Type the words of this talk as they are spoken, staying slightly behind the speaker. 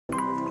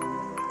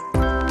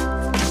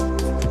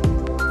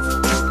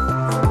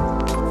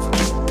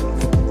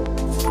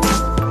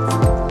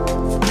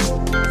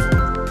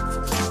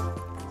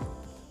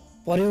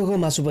परेवाको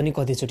मासु पनि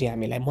कतिचोटि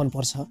हामीलाई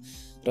मनपर्छ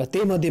र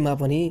त्यही मध्येमा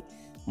पनि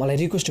मलाई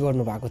रिक्वेस्ट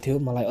गर्नुभएको थियो,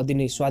 मलाई अति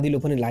नै स्वादिलो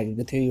पनि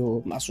लागेको थियो यो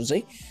मासु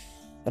चाहिँ।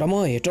 र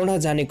म हेटौँडा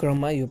जाने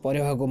क्रममा यो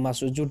परेवाको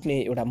मासु जुट्ने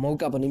एउटा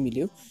मौका पनि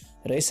मिल्यो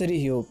र यसरी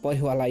यो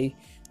परेवालाई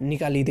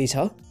निकालिँदैछ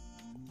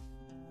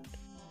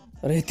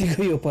र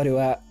यतिको यो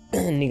परेवा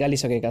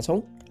निकालिसकेका छौँ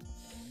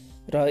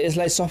र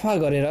यसलाई सफा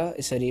गरेर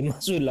यसरी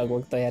मासु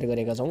लगभग तयार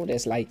गरेका छौँ र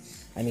यसलाई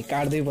हामी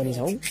काट्दै पनि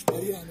छौँ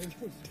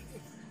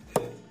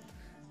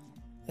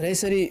र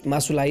यसरी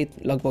मासुलाई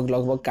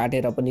लगभग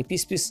काटेर पनि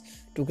पिस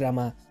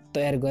टुक्रामा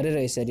तयार गरेर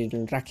यसरी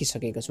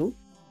राखिसकेको छु।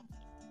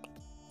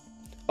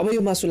 अब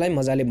यो मासुलाई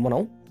मजाले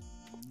बनाऊ।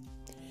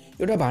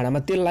 एउटा भाँडामा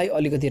तेललाई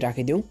अलिकति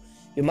राखिदिउँ।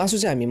 यो मासु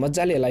चाहिँ हामी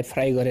मजाले यसलाई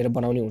फ्राई गरेर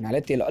बनाउने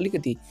हुनाले तेल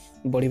अलिकति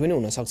बढी पनि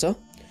हुनसक्छ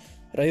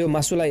र यो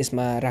मासुलाई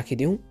यसमा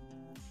राखिदिउँ।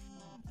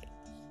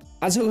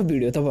 आजको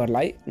भिडियो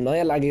तपाईँहरूलाई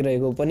नयाँ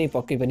लागिरहेको पनि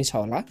पक्कै पनि छ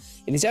होला।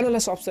 यदि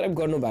च्यानललाई सब्सक्राइब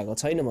गर्नुभएको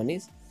छैन भने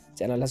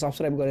च्यानललाई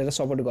सब्सक्राइब गरेर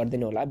सपोर्ट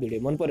गरिदिनु होला।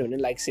 भिडियो मन पर्यो भने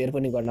लाइक सेयर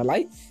पनि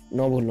गर्नलाई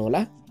नभुल्नु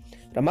होला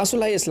र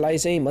मासुलाई यसलाई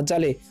चाहिँ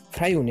मजाले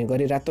फ्राई हुने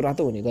गरी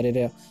रातो हुने गरेर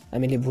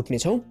हामीले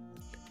भुट्नेछौँ।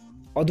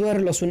 अदुवा र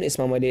लसुन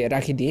यसमा मैले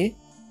राखिदिएँ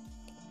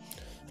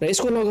र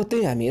यसको लगत्तै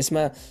हामी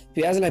यसमा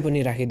प्याजलाई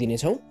पनि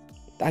राखिदिनेछौँ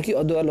ताकि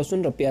अदुवा लसुन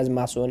र प्याज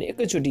मासु अनि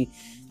एकैचोटि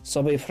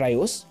सबै फ्राई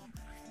होस्।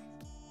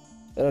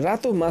 र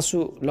रातो मासु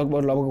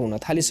लगभग हुन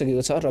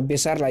थालिसकेको छ र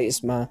बेसारलाई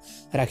यसमा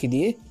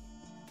राखिदिए।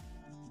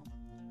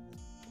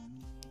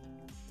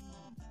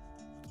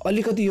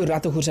 अलिकति यो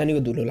रातो खुर्सानीको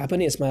धुलोलाई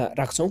पनि यसमा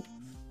राख्छौँ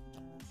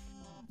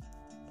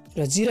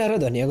र जिरा र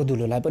धनियाँको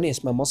धुलोलाई पनि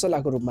यसमा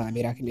मसलाको रूपमा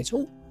हामी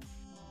राखिनेछौँ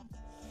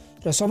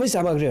र सबै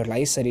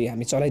सामग्रीहरूलाई यसरी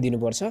हामी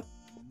चलाइदिनुपर्छ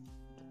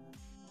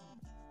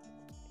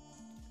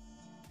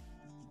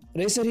र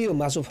यसरी यो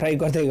मासु फ्राई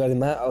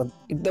गर्दैमा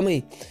एकदमै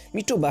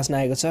मिठो बास्ना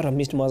आएको छ र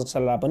मिट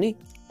मसला पनि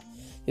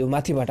यो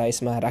माथिबाट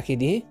यसमा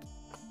राखिदिएँ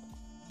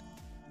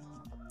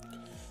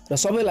र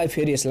सबैलाई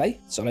फेरि यसलाई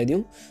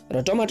चलाइदिउँ र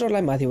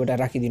टमाटरलाई माथिबाट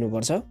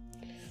राखिदिनुपर्छ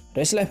र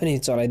यसलाई पनि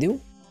चलाइदिउँ।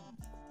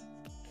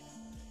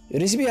 यो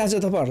रेसिपी आज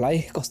तपाईँहरूलाई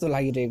कस्तो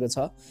लागिरहेको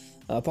छ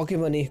पक्कै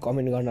पनि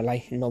कमेन्ट गर्नलाई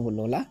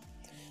नभुल्नुहोला।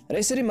 र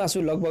यसरी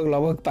मासु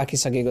लगभग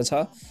पाकिसकेको छ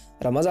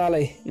र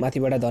मजाले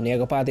माथिबाट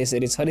धनियाँको पात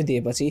यसरी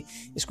छरिदिएपछि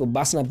यसको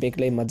बास्ना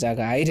बेग्लै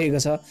मजाको आइरहेको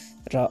छ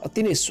र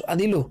अति नै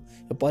स्वादिलो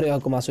यो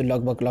परेवाको मासु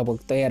लगभग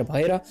तयार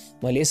भएर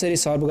मैले यसरी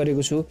सर्भ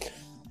गरेको छु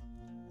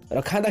र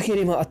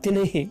खाँदाखेरिमा अति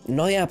नै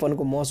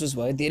नयाँपनको महसुस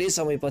भयो धेरै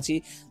समयपछि।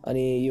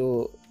 अनि यो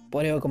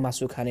परेवाको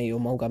मासु खाने यो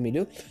मौका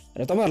मिल्यो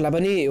र तपाईँहरूलाई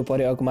पनि यो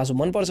परेवाको मासु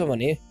मनपर्छ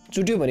भने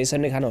चुट्यो भने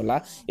यसरी नै खानुहोला।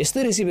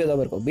 यस्तै रेसिपी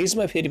तपाईँहरूको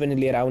बिचमा फेरि पनि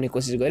लिएर आउने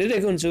कोसिस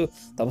गरिरहेको हुन्छु।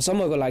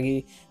 तबसम्मको लागि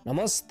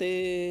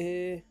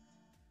नमस्ते।